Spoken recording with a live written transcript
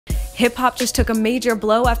Hip-hop just took a major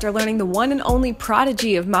blow after learning the one and only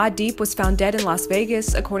Prodigy of Mobb was found dead in Las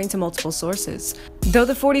Vegas, according to multiple sources. Though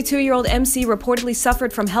the 42-year-old MC reportedly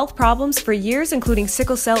suffered from health problems for years, including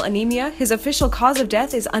sickle cell anemia, his official cause of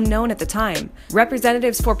death is unknown at the time.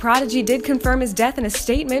 Representatives for Prodigy did confirm his death in a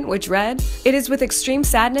statement, which read, "It is with extreme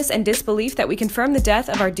sadness and disbelief that we confirm the death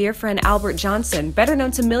of our dear friend Albert Johnson, better known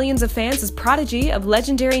to millions of fans as Prodigy of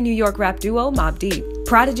legendary New York rap duo Mobb.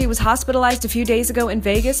 Prodigy was hospitalized a few days ago in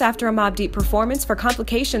Vegas after a Mobb performance for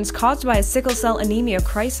complications caused by a sickle cell anemia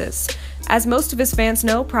crisis. As most of his fans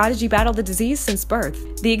know, Prodigy battled the disease since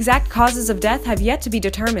birth. The exact causes of death have yet to be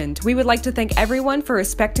determined. We would like to thank everyone for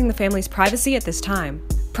respecting the family's privacy at this time."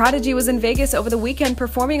 Prodigy was in Vegas over the weekend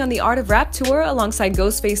performing on the Art of Rap tour alongside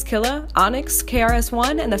Ghostface Killah, Onyx,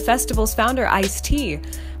 KRS-One, and the festival's founder Ice-T.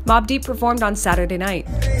 Mobb performed on Saturday night.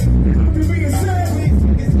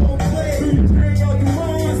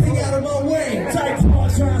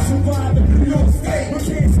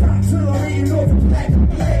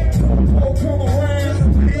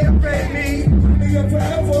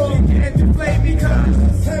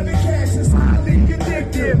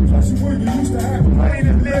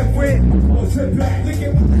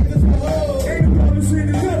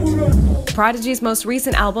 Prodigy's most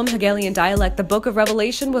recent album, Hegelian Dialect: The Book of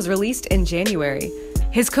Revelation, was released in January.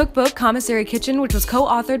 His cookbook, Commissary Kitchen, which was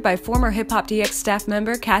co-authored by former HipHopDX staff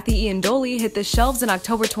member Kathy Iandoli, hit the shelves in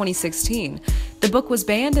October 2016. The book was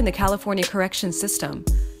banned in the California correction system.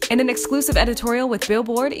 In an exclusive editorial with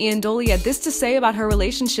Billboard, Iandoli had this to say about her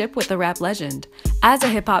relationship with the rap legend. "As a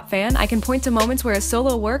hip-hop fan, I can point to moments where a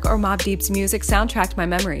solo work or Mobb Deep's music soundtracked my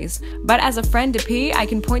memories. But as a friend to P, I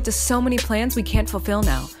can point to so many plans we can't fulfill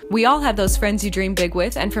now. We all have those friends you dream big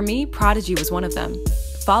with, and for me, Prodigy was one of them."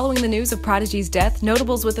 Following the news of Prodigy's death,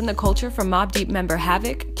 notables within the culture from Mobb member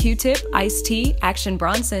Havoc, Q-Tip, Ice-T, Action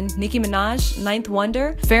Bronson, Nicki Minaj, Ninth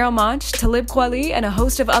Wonder, Pharoah Monch, Talib Kweli, and a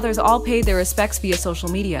host of others all paid their respects via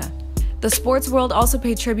social media. The sports world also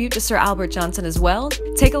paid tribute to Sir Albert Johnson as well.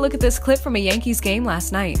 Take a look at this clip from a Yankees game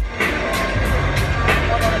last night.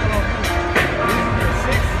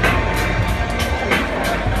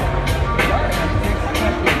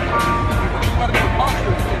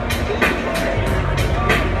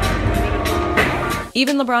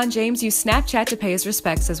 Even LeBron James used Snapchat to pay his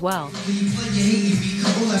respects as well.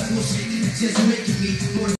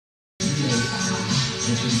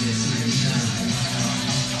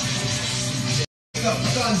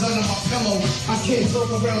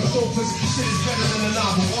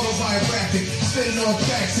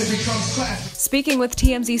 Speaking with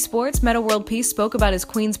TMZ Sports, Meta World Peace spoke about his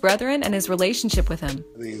Queens brethren and his relationship with him.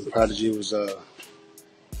 I mean, Prodigy was,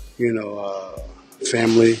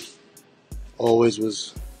 family. Always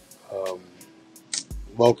was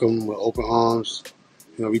welcome with open arms.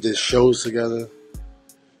 We did shows together.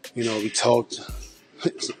 We talked.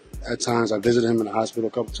 At times, I visited him in the hospital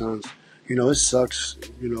a couple times. It sucks,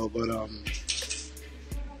 but we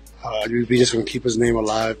just want to keep his name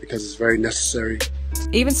alive because it's very necessary.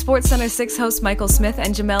 Even SportsCenter 6 host Michael Smith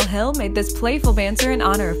and Jamel Hill made this playful banter in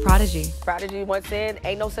honor of Prodigy. Prodigy once said,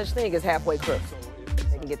 "Ain't no such thing as halfway crooks."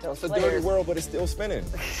 They can get those It's a dirty world, but it's still spinning.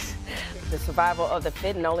 The survival of the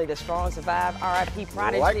fit and only the strong survive. R.I.P.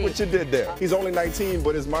 Prodigy. I like what you did there. He's only 19,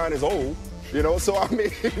 but his mind is old. So I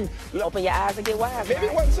mean... Open your eyes and get wise. Maybe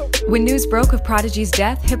it wasn't so... When news broke of Prodigy's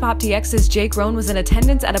death, HipHopDX's Jake Rohn was in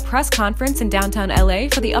attendance at a press conference in downtown LA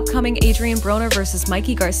for the upcoming Adrian Broner vs.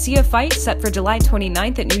 Mikey Garcia fight set for July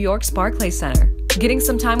 29th at New York's Barclays Center. Getting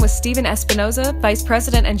some time with Stephen Espinoza, Vice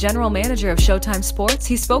President and General Manager of Showtime Sports,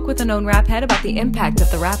 he spoke with a known rap head about the impact of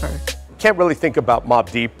the rapper. Can't really think about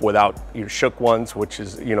Mobb without Shook Ones, which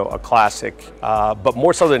is a classic, but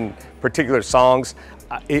more so than particular songs,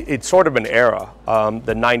 it's sort of an era,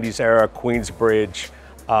 the 90s era, Queensbridge,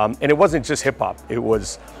 and it wasn't just hip hop. It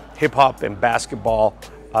was hip hop and basketball.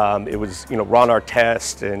 It was Ron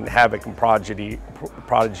Artest and Havoc and Prodigy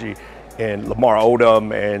and Lamar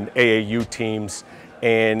Odom and AAU teams,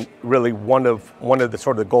 and really one of the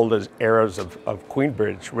sort of the golden eras of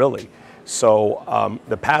Queensbridge, really. So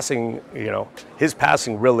the passing, his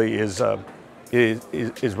passing really is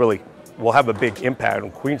really will have a big impact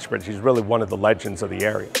on Queensbridge. He's really one of the legends of the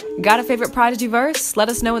area. Got a favorite Prodigy verse? Let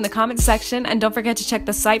us know in the comments section, and don't forget to check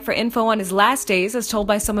the site for info on his last days as told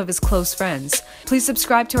by some of his close friends. Please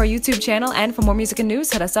subscribe to our YouTube channel, and for more music and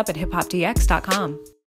news, hit us up at HipHopDX.com.